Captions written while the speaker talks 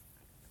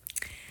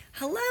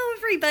Hello,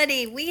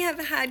 everybody. We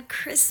have had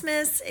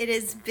Christmas. It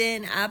has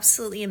been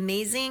absolutely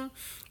amazing,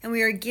 and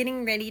we are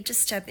getting ready to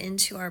step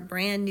into our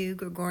brand new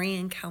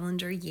Gregorian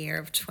calendar year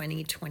of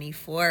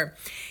 2024.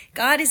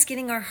 God is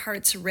getting our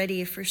hearts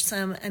ready for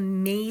some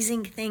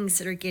amazing things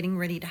that are getting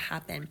ready to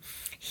happen.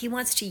 He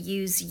wants to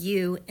use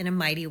you in a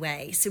mighty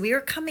way. So we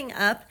are coming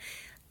up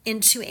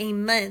into a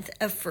month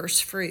of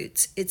first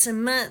fruits. It's a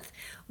month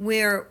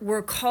where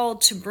we're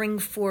called to bring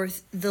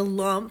forth the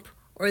lump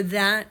or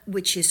that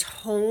which is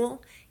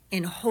whole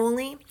and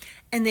holy,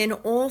 and then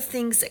all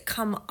things that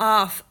come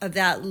off of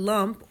that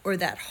lump or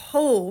that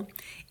whole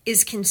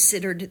is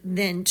considered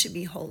then to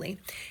be holy.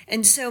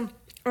 And so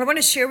I want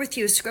to share with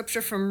you a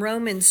scripture from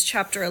Romans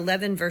chapter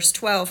 11, verse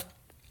 12.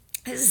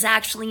 This is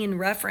actually in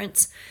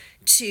reference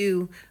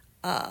to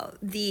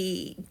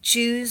the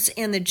Jews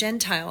and the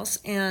Gentiles,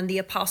 and the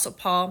Apostle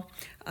Paul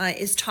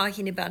is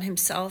talking about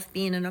himself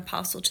being an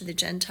apostle to the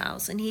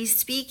Gentiles, and he's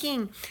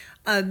speaking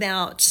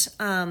about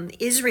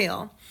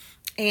Israel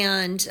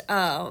and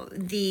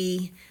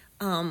the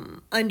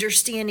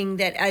understanding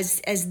that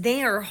as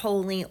they are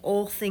holy,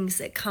 all things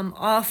that come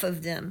off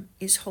of them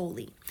is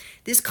holy.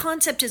 This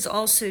concept is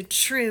also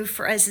true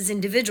for us as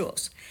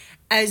individuals.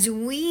 As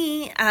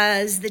we,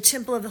 as the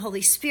temple of the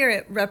Holy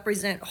Spirit,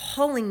 represent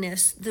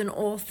holiness, then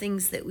all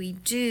things that we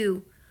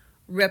do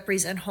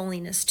represent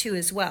holiness too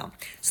as well.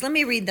 So let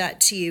me read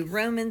that to you.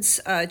 Romans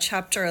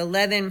chapter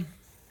 11,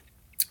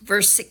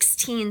 verse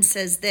 16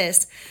 says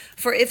this: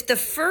 "For if the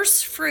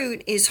first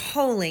fruit is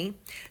holy,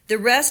 the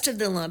rest of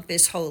the lump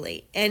is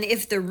holy. And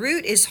if the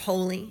root is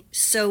holy,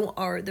 so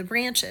are the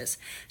branches."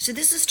 So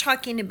this is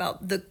talking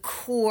about the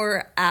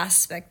core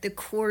aspect, the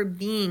core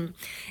being.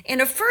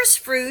 And a first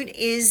fruit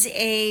is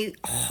a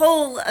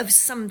whole of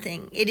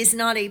something. It is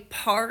not a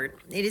part.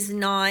 It is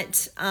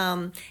not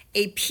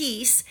a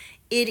piece.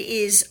 It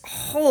is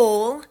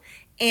whole.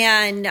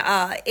 And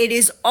it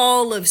is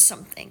all of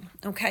something,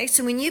 okay?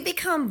 So when you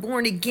become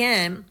born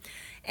again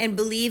and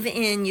believe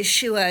in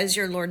Yeshua as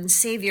your Lord and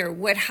Savior,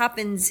 what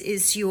happens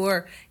is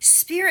your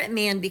spirit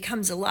man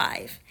becomes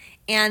alive.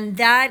 And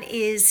that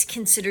is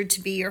considered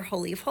to be your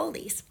Holy of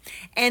Holies.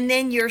 And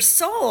then your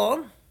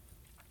soul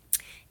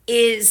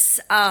is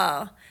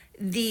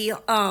the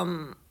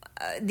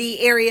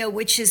area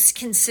which is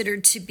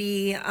considered to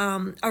be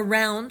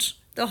around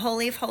the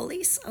Holy of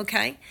Holies,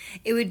 okay?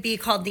 It would be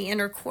called the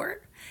inner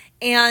court.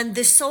 And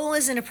the soul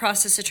is in a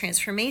process of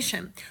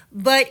transformation.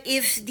 But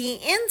if the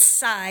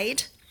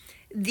inside,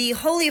 the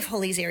Holy of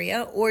Holies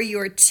area, or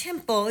your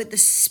temple, the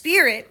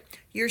spirit,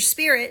 your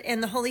spirit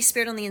and the Holy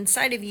Spirit on the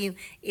inside of you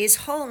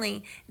is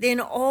holy,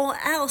 then all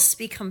else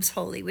becomes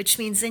holy, which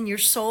means then your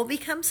soul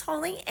becomes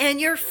holy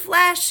and your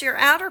flesh, your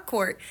outer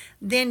court,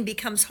 then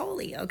becomes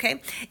holy, okay?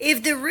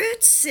 If the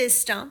root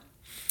system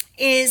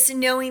is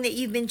knowing that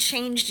you've been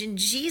changed in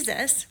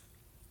Jesus,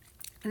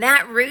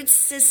 that root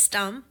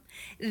system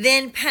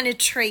then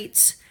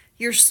penetrates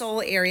your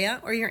soul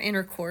area or your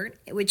inner court,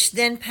 which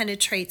then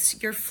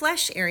penetrates your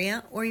flesh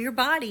area or your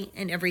body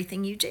and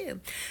everything you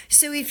do.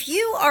 So if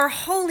you are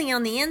holy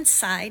on the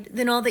inside,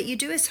 then all that you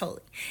do is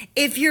holy.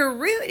 If your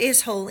root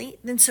is holy,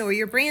 then so are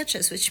your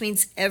branches, which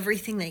means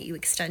everything that you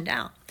extend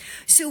out.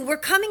 So we're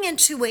coming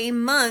into a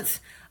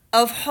month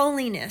of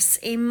holiness,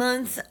 a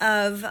month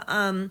of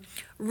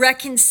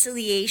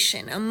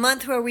reconciliation, a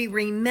month where we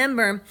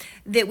remember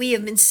that we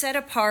have been set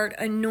apart,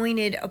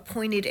 anointed,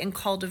 appointed, and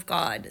called of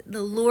God.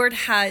 The Lord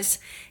has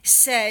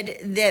said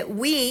that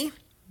we,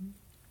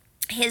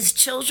 his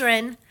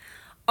children,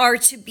 are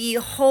to be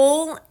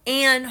whole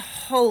and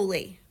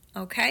holy,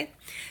 okay?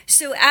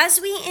 So as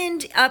we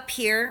end up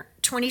here,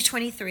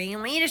 2023, I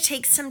want you to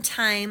take some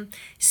time,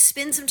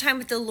 spend some time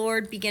with the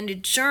Lord, begin to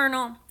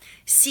journal,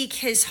 seek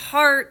his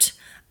heart,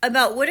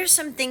 about what are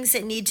some things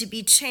that need to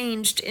be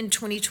changed in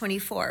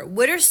 2024.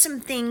 What are some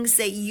things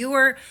that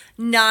you're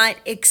not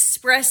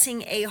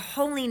expressing a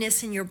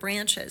holiness in your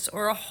branches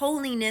or a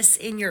holiness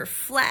in your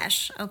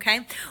flesh,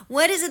 okay?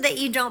 What is it that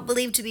you don't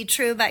believe to be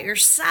true about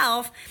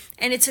yourself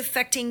and it's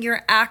affecting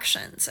your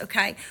actions,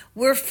 okay?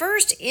 We're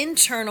first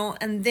internal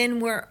and then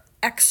we're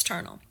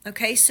external,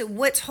 okay? So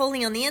what's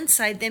holy on the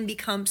inside then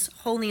becomes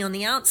holy on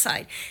the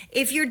outside.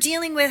 If you're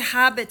dealing with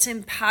habits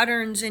and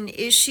patterns and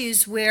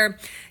issues where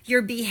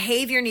your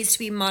behavior needs to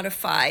be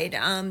modified,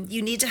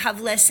 you need to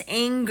have less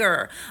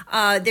anger,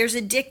 there's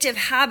addictive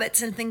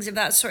habits and things of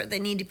that sort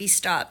that need to be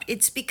stopped.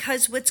 It's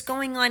because what's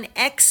going on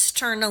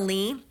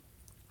externally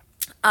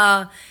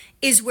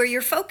is where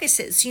your focus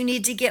is. You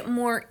need to get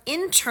more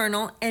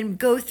internal and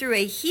go through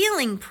a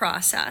healing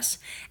process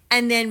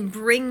and then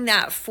bring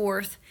that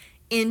forth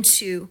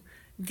into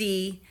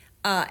the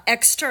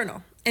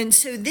external. And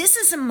so this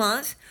is a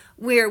month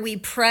where we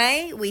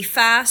pray, we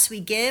fast, we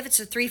give. It's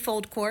a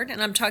threefold cord,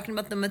 and I'm talking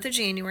about the month of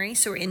January.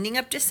 So we're ending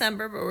up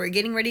December, but we're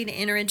getting ready to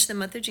enter into the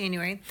month of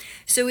January.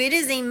 So it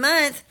is a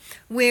month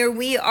where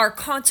we are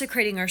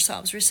consecrating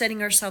ourselves. We're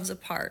setting ourselves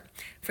apart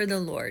for the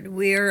Lord.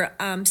 We're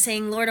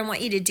saying, Lord, I want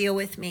you to deal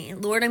with me.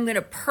 Lord, I'm going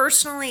to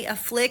personally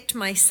afflict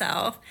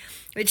myself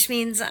which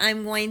means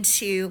I'm going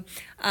to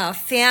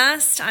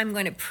fast, I'm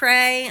going to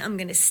pray, I'm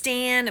going to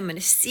stand, I'm going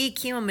to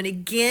seek you, I'm going to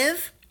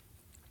give.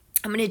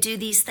 I'm going to do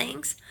these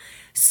things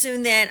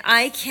so that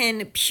I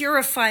can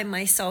purify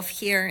myself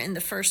here in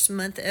the first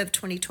month of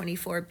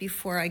 2024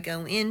 before I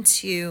go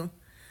into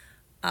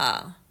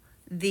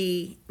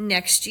the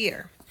next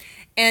year.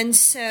 And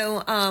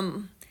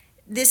so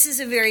this is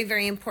a very,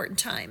 very important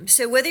time.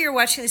 So whether you're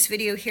watching this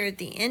video here at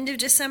the end of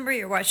December,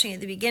 you're watching at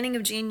the beginning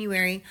of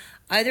January,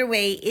 either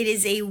way, it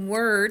is a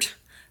word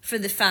for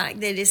the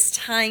fact that it is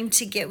time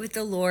to get with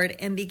the Lord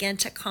and begin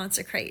to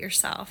consecrate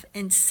yourself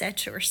and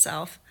set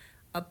yourself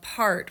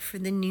apart for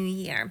the new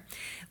year.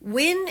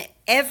 When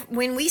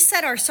we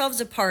set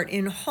ourselves apart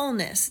in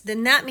wholeness,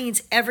 then that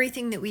means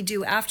everything that we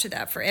do after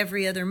that for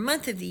every other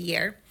month of the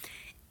year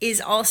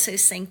is also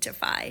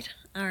sanctified.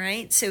 All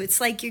right. So it's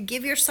like you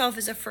give yourself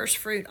as a first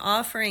fruit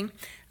offering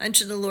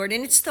unto the Lord,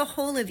 and it's the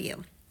whole of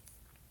you.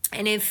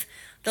 And if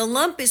the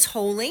lump is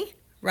holy,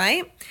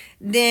 right,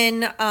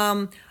 then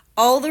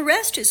all the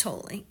rest is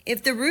holy.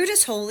 If the root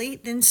is holy,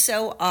 then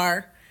so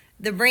are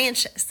the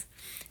branches.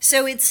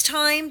 So it's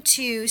time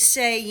to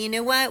say, you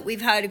know what,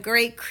 we've had a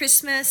great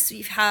Christmas.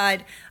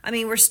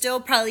 We're still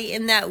probably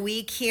in that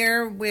week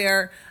here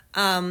where,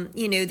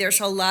 there's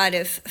a lot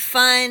of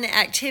fun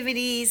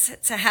activities.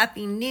 It's a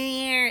happy new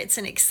year. It's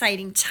an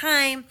exciting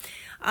time.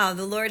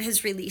 The Lord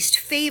has released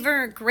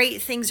favor.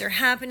 Great things are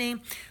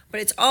happening.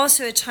 But it's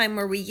also a time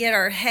where we get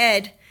our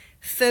head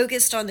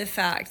focused on the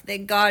fact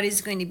that God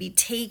is going to be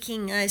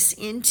taking us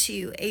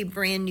into a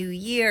brand new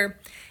year.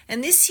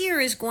 And this year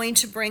is going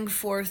to bring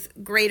forth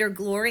greater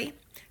glory,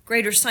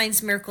 greater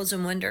signs, miracles,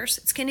 and wonders.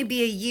 It's going to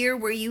be a year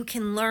where you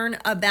can learn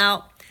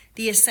about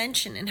the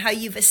ascension and how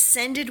you've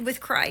ascended with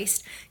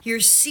Christ.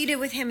 You're seated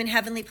with him in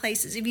heavenly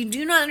places. If you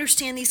do not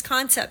understand these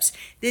concepts,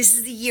 this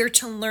is the year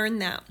to learn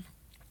them.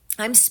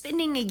 I'm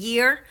spending a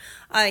year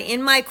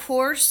in my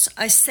course,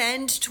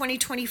 Ascend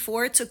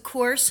 2024. It's a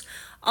course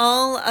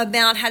all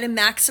about how to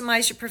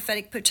maximize your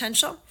prophetic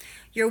potential.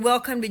 You're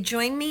welcome to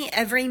join me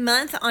every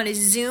month on a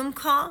Zoom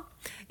call.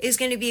 It's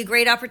going to be a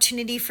great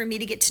opportunity for me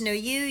to get to know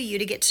you, you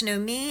to get to know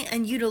me,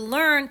 and you to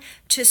learn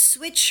to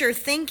switch your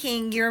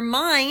thinking, your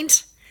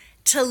mind,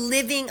 to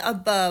living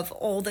above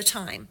all the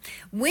time.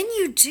 When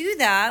you do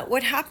that,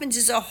 what happens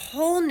is a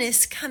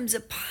wholeness comes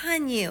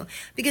upon you,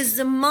 because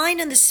the mind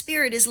and the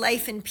spirit is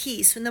life and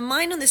peace. When the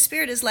mind and the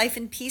spirit is life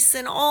and peace,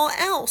 then all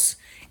else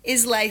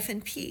is life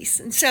and peace.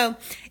 And so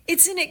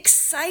it's an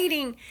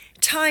exciting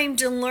time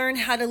to learn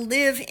how to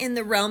live in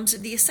the realms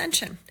of the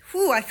ascension.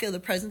 Whew, I feel the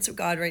presence of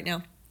God right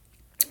now.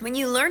 When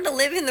you learn to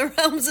live in the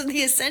realms of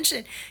the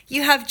ascension,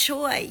 you have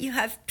joy, you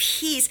have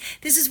peace.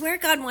 This is where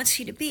God wants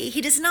you to be.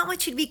 He does not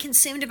want you to be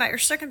consumed by your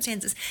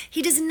circumstances.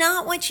 He does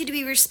not want you to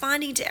be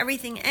responding to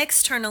everything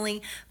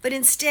externally, but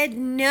instead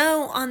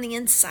know on the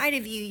inside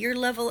of you your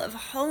level of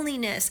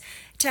holiness,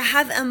 to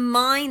have a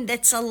mind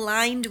that's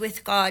aligned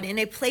with God in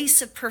a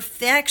place of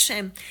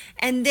perfection,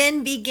 and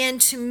then begin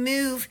to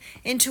move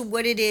into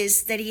what it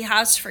is that he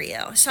has for you.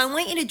 So I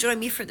want you to join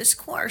me for this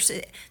course.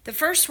 The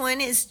first one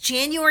is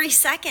January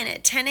 2nd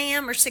at 10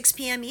 a.m. or 6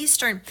 p.m.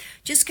 Eastern.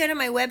 Just go to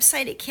my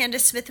website at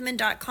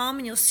CandiceSmithman.com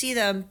and you'll see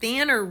the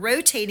banner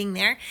rotating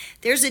there.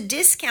 There's a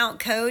discount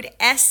code,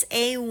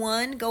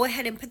 SA1. Go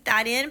ahead and put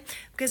that in,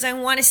 because I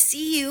want to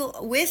see you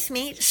with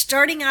me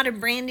starting out a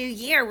brand new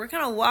year. We're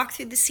going to walk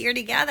through this year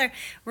together.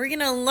 We're going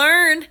to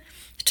learn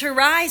to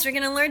rise. We're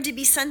going to learn to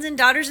be sons and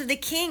daughters of the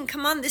King.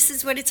 Come on, this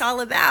is what it's all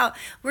about.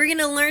 We're going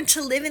to learn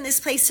to live in this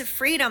place of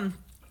freedom.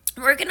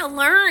 We're going to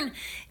learn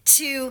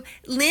to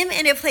live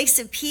in a place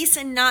of peace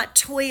and not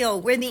toil,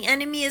 where the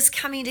enemy is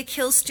coming to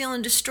kill, steal,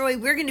 and destroy.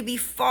 We're going to be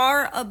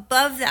far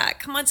above that.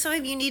 Come on, some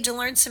of you need to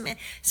learn some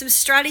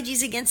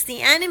strategies against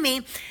the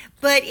enemy,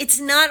 but it's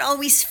not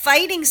always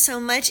fighting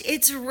so much.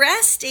 It's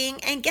resting,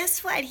 and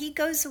guess what? He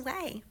goes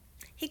away.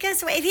 He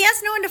goes away. If he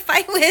has no one to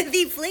fight with,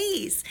 he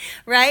flees,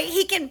 right?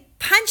 He can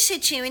punch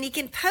at you and he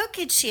can poke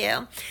at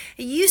you.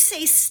 You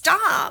say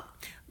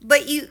stop,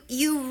 but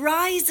you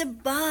rise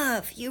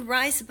above. You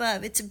rise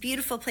above. It's a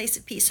beautiful place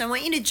of peace. So I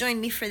want you to join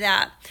me for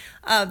that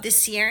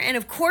this year. And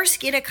of course,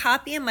 get a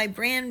copy of my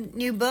brand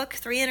new book,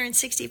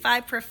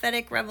 365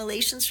 Prophetic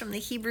Revelations from the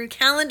Hebrew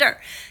Calendar.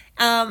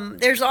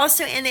 There's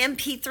also an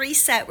MP3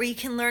 set where you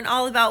can learn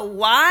all about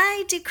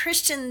why do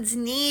Christians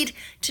need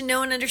to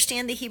know and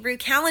understand the Hebrew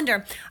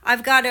calendar.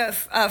 I've got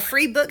a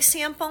free book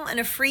sample and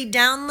a free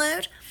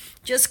download.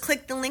 Just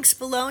click the links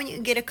below and you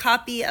can get a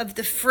copy of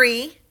the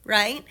free,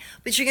 right?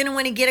 But you're going to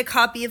want to get a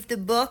copy of the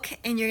book,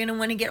 and you're going to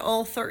want to get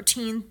all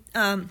 13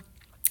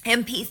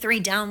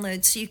 MP3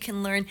 downloads so you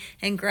can learn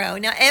and grow.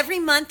 Now, every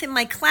month in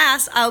my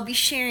class, I'll be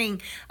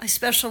sharing a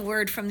special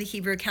word from the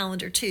Hebrew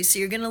calendar too. So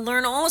you're going to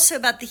learn also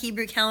about the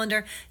Hebrew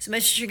calendar as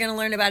much as you're going to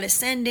learn about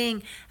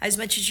ascending, as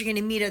much as you're going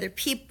to meet other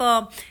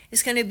people.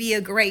 It's going to be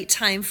a great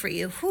time for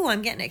you. Whew,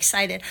 I'm getting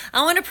excited.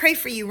 I want to pray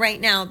for you right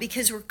now,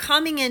 because we're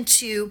coming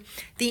into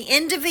the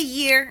end of a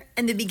year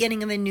and the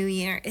beginning of a new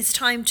year. It's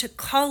time to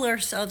call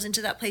ourselves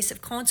into that place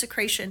of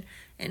consecration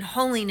and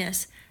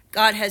holiness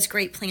God has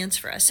great plans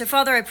for us. So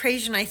Father, I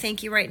praise you and I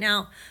thank you right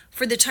now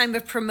for the time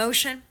of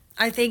promotion.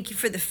 I thank you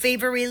for the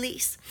favor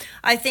release.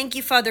 I thank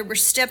you, Father, we're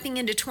stepping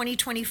into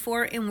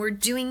 2024 and we're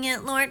doing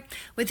it, Lord,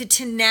 with a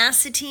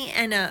tenacity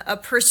and a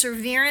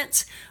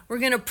perseverance. We're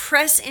going to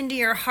press into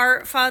your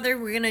heart, Father.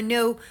 We're going to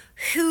know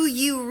who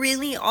you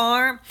really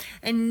are,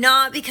 and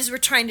not because we're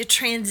trying to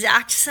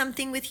transact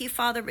something with you,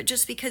 Father, but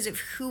just because of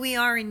who we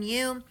are in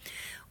you.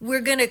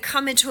 We're going to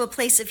come into a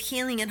place of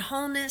healing and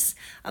wholeness,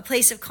 a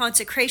place of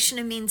consecration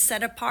and being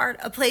set apart,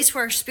 a place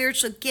where our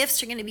spiritual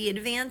gifts are going to be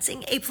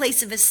advancing, a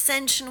place of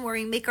ascension where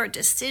we make our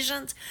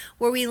decisions,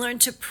 where we learn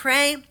to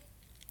pray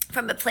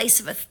from a place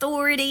of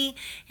authority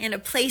and a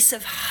place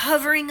of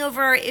hovering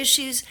over our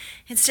issues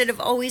instead of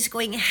always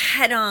going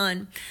head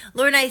on.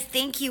 Lord, I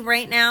thank you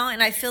right now,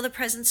 and I feel the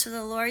presence of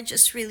the Lord.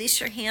 Just release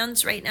your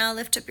hands right now.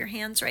 Lift up your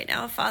hands right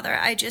now. Father,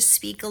 I just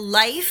speak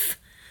life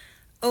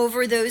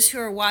over those who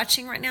are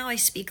watching right now. I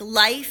speak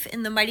life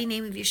in the mighty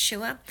name of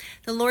Yeshua.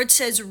 The Lord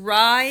says,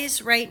 rise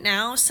right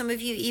now. Some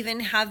of you even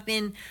have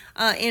been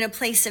in a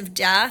place of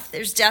death.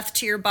 There's death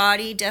to your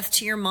body, death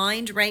to your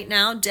mind right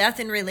now, death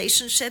in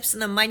relationships. In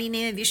the mighty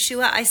name of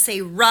Yeshua, I say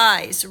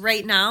rise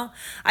right now.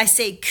 I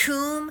say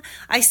kum.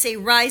 I say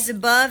rise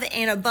above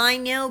and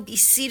abino. Be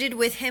seated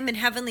with him in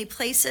heavenly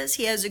places.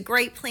 He has a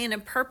great plan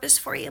and purpose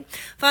for you.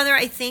 Father,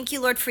 I thank you,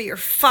 Lord, for your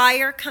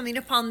fire coming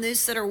upon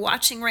those that are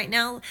watching right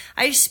now.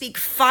 I speak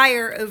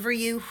fire over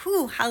you.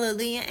 Whew,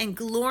 hallelujah, and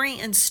glory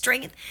and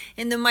strength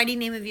in the mighty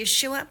name of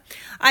Yeshua.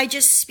 I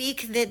just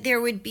speak that there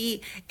would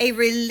be a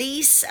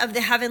release of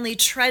the heavenly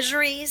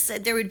treasuries,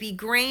 that there would be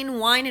grain,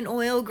 wine, and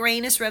oil.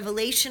 Grain is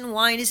revelation,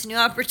 wine is new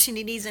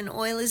opportunities, and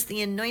oil is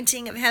the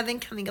anointing of heaven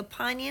coming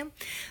upon you.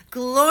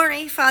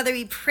 Glory, Father,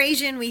 we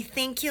praise you and we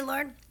thank you,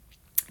 Lord.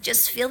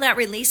 Just feel that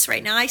release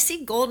right now. I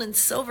see gold and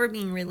silver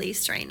being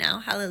released right now.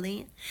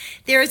 Hallelujah.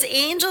 There's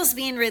angels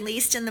being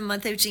released in the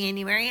month of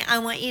January. I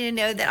want you to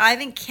know that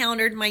I've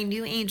encountered my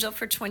new angel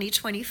for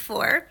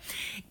 2024.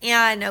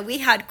 And we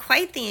had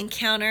quite the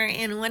encounter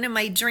in one of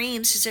my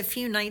dreams just a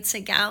few nights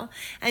ago.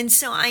 And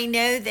so I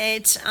know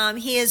that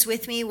he is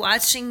with me,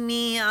 watching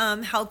me,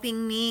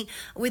 helping me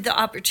with the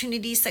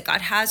opportunities that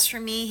God has for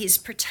me. He's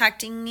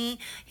protecting me.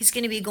 He's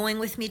going to be going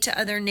with me to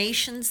other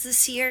nations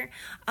this year.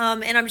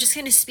 And I'm just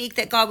going to speak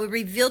that God will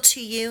reveal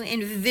to you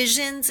in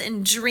visions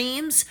and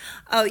dreams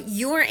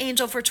your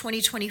angel for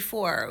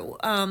 2024.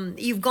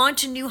 You've gone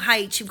to new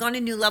heights. You've gone to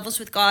new levels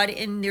with God,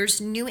 and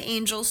there's new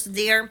angels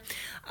there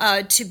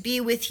to be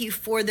with you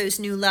for those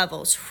new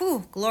levels.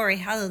 Whew, glory,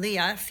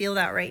 hallelujah. I feel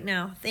that right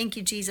now. Thank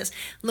you, Jesus.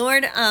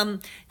 Lord,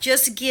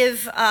 just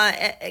give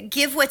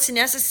what's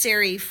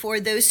necessary for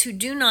those who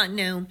do not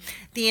know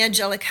the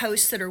angelic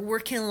hosts that are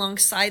working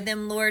alongside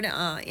them, Lord,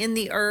 in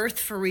the earth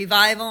for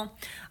revival,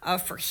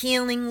 for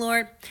healing,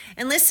 Lord.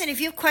 And listen, if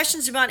you have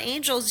questions about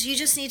angels, you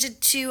just need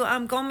to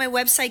go on my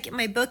website, get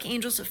my book,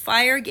 Angels of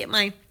Fire, get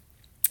my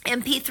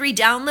MP3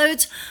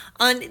 downloads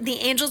on the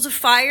angels of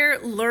fire,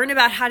 learn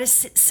about how to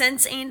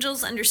sense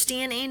angels,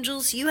 understand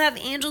angels. You have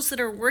angels that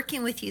are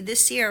working with you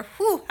this year.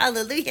 Whew,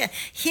 hallelujah.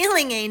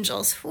 Healing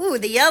angels. Whew,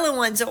 the yellow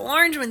ones, the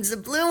orange ones, the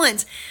blue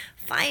ones.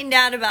 Find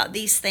out about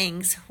these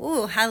things.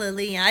 Whew,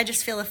 hallelujah. I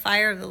just feel the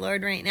fire of the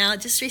Lord right now.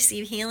 Just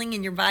receive healing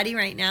in your body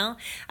right now.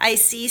 I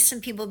see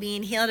some people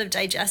being healed of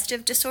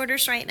digestive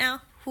disorders right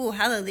now. Ooh,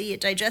 hallelujah.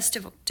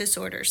 Digestive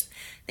disorders.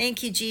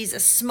 Thank you,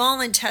 Jesus.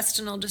 Small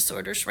intestinal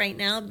disorders right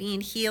now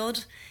being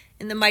healed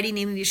in the mighty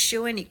name of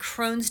Yeshua. Any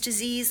Crohn's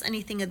disease,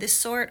 anything of this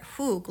sort.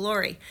 Ooh,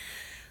 glory.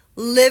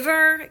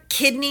 Liver,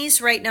 kidneys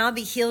right now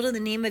be healed in the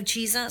name of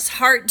Jesus.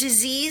 Heart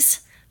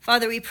disease.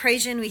 Father, we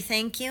praise you and we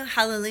thank you.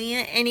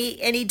 Hallelujah.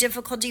 Any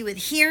difficulty with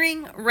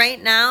hearing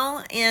right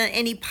now,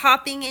 any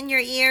popping in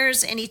your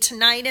ears, any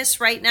tinnitus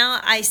right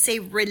now, I say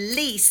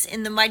release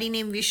in the mighty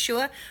name of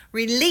Yeshua.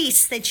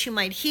 Release that you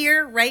might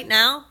hear right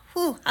now.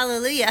 Whew,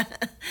 hallelujah.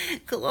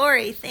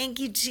 Glory.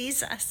 Thank you,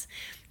 Jesus.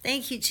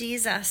 Thank you,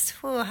 Jesus.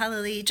 Whew,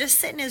 hallelujah. Just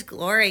sit in his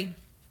glory.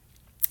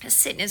 Just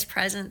sit in his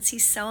presence.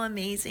 He's so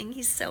amazing.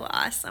 He's so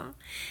awesome.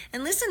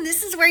 And listen,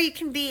 this is where you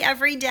can be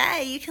every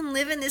day. You can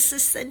live in this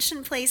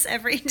ascension place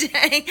every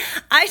day.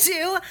 I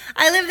do.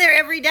 I live there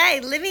every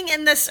day. Living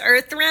in this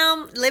earth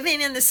realm,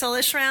 living in the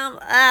soulish realm,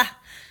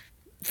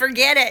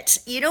 forget it.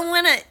 You don't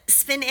want to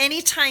spend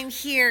any time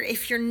here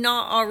if you're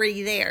not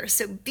already there.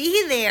 So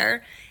be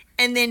there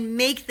and then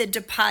make the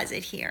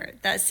deposit here.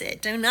 That's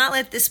it. Do not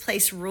let this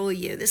place rule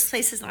you. This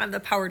place does not have the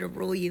power to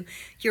rule you.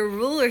 Your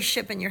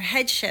rulership and your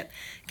headship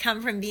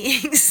come from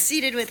being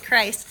seated with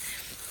Christ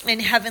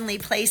in heavenly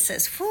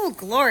places. Whew,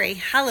 glory.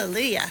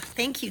 Hallelujah.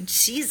 Thank you,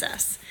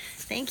 Jesus.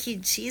 Thank you,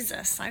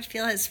 Jesus. I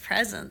feel his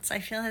presence. I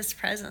feel his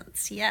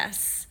presence.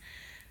 Yes.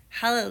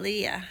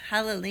 Hallelujah.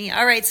 Hallelujah.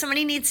 All right.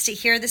 Somebody needs to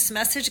hear this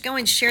message. Go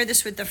and share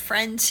this with a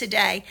friend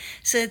today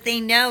so that they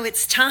know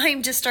it's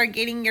time to start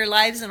getting your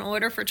lives in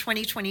order for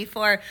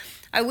 2024.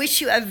 I wish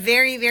you a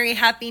very, very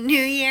happy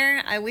new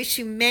year. I wish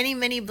you many,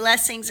 many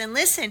blessings. And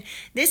listen,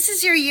 this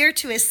is your year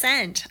to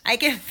ascend. I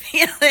can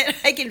feel it.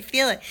 I can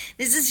feel it.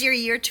 This is your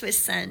year to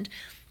ascend.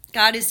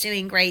 God is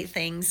doing great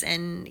things,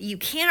 and you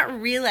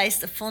can't realize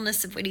the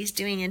fullness of what he's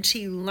doing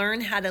until you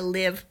learn how to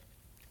live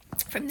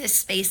from this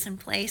space and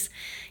place.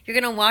 You're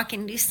going to walk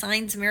and do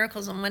signs,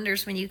 miracles, and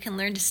wonders when you can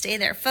learn to stay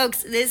there.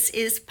 Folks, this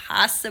is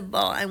possible.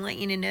 I want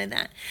you to know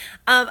that.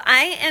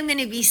 I am going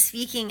to be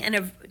speaking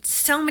in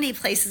so many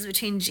places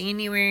between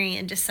January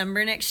and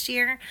December next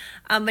year.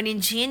 But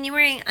in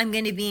January, I'm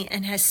going to be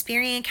in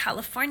Hesperian,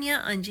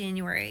 California on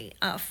January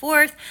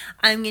 4th.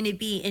 I'm going to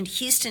be in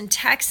Houston,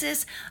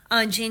 Texas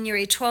on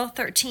January 12th,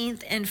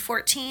 13th, and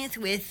 14th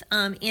with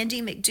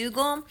Andy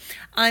McDougall.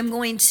 I'm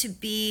going to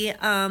be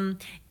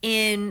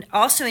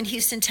also in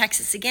Houston,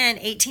 Texas again,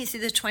 18th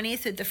through the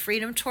 20th with the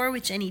Freedom Tour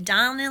with Jenny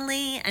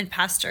Donnelly and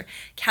Pastor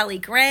Callie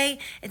Gray.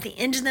 At the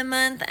end of the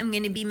month, I'm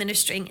going to be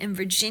ministering in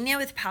Virginia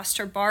with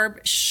Pastor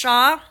Barb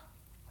Shaw.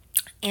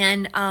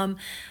 And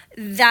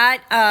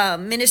that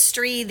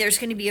ministry, there's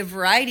going to be a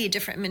variety of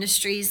different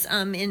ministries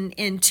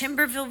in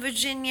Timberville,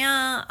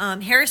 Virginia,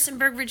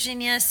 Harrisonburg,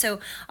 Virginia. So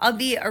I'll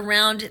be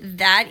around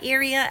that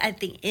area at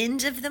the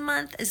end of the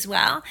month as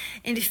well.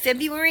 In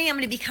February, I'm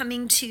going to be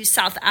coming to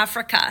South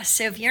Africa.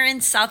 So if you're in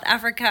South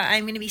Africa,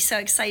 I'm going to be so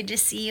excited to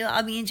see you.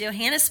 I'll be in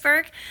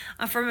Johannesburg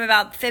from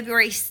about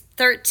February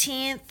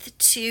 13th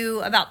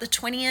to about the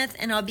 20th,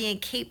 and I'll be in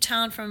Cape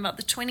Town from about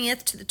the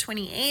 20th to the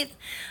 28th.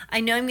 I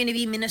know I'm going to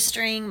be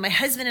ministering. My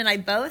husband and I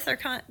both are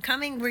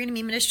coming. We're going to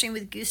be ministering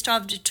with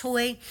Gustave du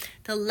Toit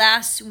the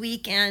last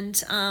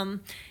weekend,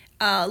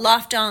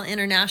 Lofdal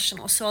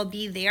International, so I'll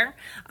be there.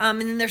 And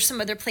then there's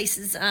some other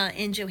places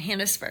in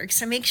Johannesburg.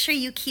 So make sure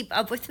you keep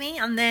up with me.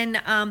 And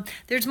then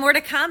there's more to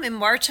come. In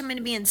March, I'm going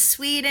to be in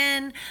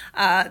Sweden.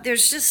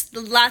 There's just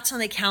lots on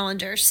the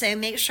calendar. So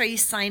make sure you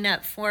sign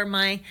up for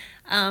my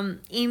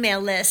email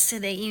list so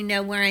that you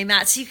know where I'm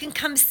at. So you can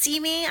come see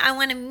me. I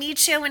want to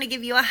meet you. I want to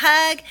give you a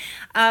hug.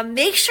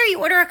 Make sure you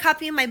order a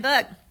copy of my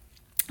book.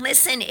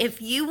 Listen,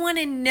 if you want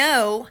to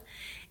know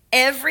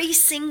every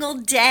single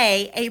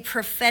day a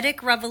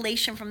prophetic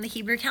revelation from the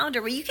Hebrew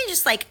calendar where you can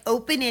just like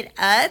open it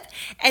up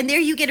and there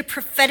you get a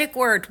prophetic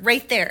word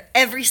right there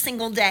every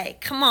single day.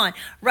 Come on,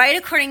 right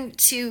according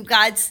to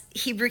God's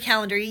Hebrew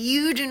calendar.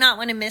 You do not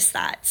want to miss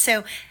that.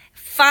 So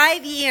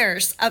 5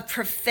 years of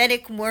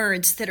prophetic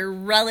words that are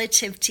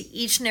relative to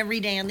each and every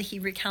day on the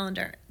Hebrew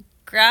calendar.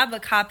 Grab a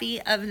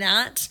copy of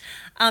that.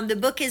 The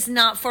book is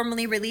not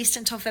formally released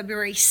until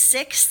February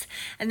 6th,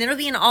 and then it'll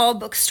be in all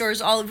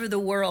bookstores all over the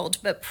world.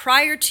 But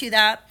prior to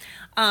that,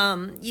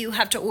 you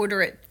have to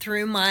order it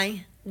through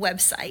my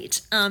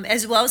website,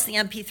 as well as the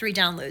MP3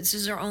 downloads.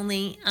 Those are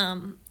only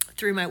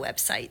through my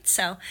website.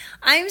 So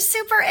I'm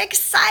super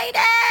excited.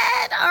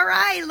 All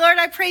right, Lord,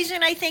 I praise you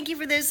and I thank you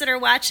for those that are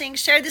watching.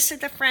 Share this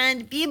with a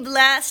friend. Be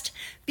blessed.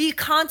 Be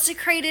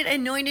consecrated,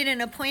 anointed,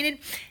 and appointed.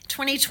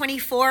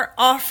 2024,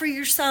 offer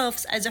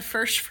yourselves as a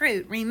first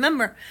fruit.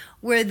 Remember,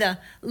 where the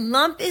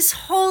lump is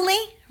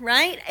holy,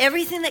 right?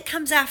 Everything that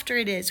comes after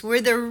it is.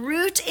 Where the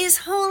root is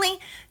holy,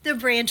 the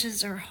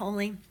branches are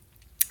holy.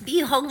 Be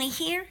holy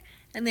here,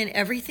 and then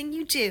everything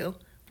you do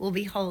will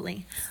be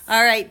holy.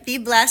 All right, be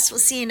blessed. We'll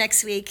see you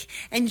next week.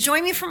 And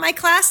join me for my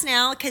class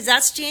now, because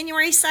that's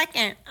January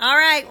 2nd. All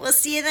right, we'll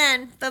see you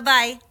then.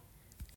 Bye-bye.